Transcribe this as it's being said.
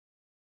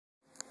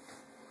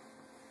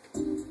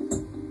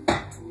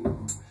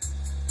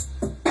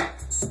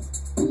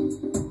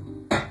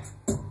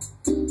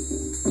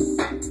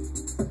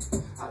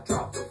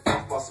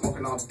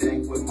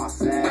my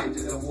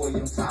savages and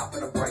William top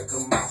and I break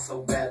them out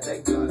so bad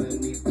they gonna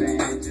need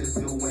bandages.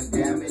 Doing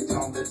damage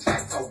on the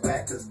track, so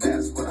back, cause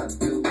that's what I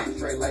do.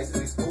 Straight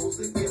laces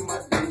exposed to get my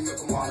dues,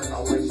 so come on and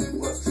I'll lace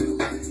you up too.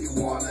 You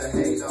wanna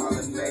hate on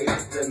a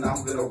native, then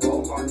I'm gonna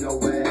roll on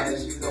your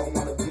ass. You don't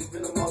wanna beef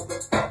in a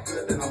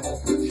motherfucker, then I'm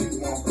gonna put you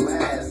on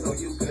blast. So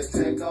you could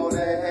take all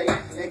that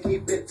hate and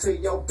keep it to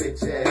your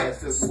bitch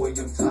ass. Cause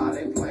William Todd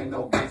ain't playing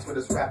no games for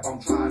this rap, I'm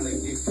trying to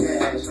get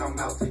cash. I'm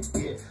out to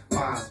get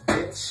mine,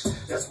 bitch.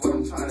 That's what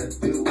I'm trying to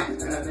do.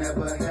 And I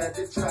never had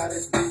to try to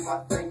do my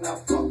thing,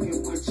 not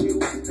fucking with you.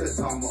 Cause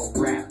I'm a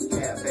rap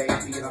cat,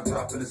 baby, and I'm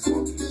dropping this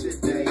funky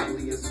shit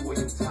daily. It's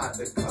William Todd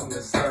to come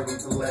and serve them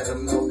to let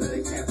them know that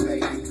they can't pay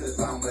me. Cause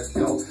I'm a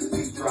dope,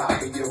 be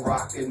dropping, you're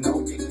rocking,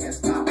 no, you can't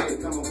stop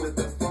it. Coming with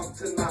the funk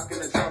to knocking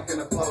the trunk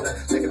and the floater,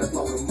 taking the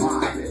flow and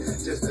mob it.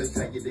 Just to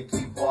tell you to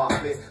keep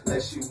off it,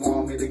 unless you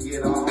want me to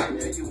get on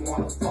it. And you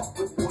wanna fuck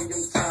with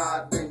William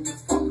Todd, then you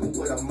fucking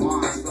with a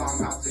monster.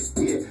 I'm out to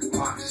get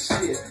my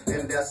shit,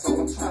 and that's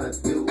all I'm trying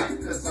to do.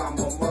 Cause I'm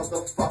a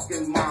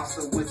motherfucking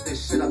monster with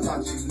this shit I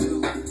thought you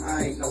knew.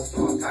 I ain't no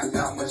punk, I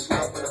got much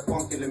love for the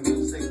funk and the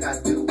music I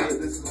do. But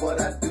this is what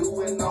I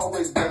do and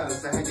always done.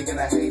 So how you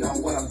gonna hate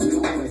on what I'm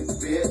doing,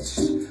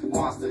 bitch?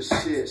 Monster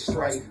shit,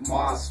 straight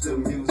monster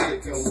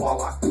music. And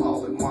while I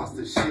call it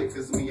monster shit,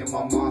 cause me and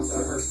my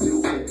monster her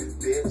do it,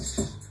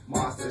 bitch.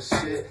 Monster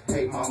shit,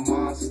 hate my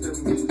monster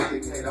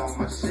music, hate on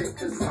my shit,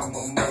 cause I'm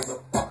a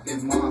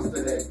motherfucking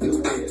monster that do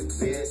it,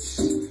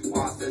 bitch.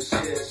 Monster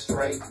shit,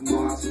 straight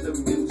monster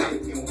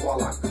music, and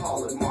while I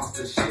call it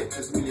monster shit,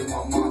 cause me and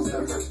my monster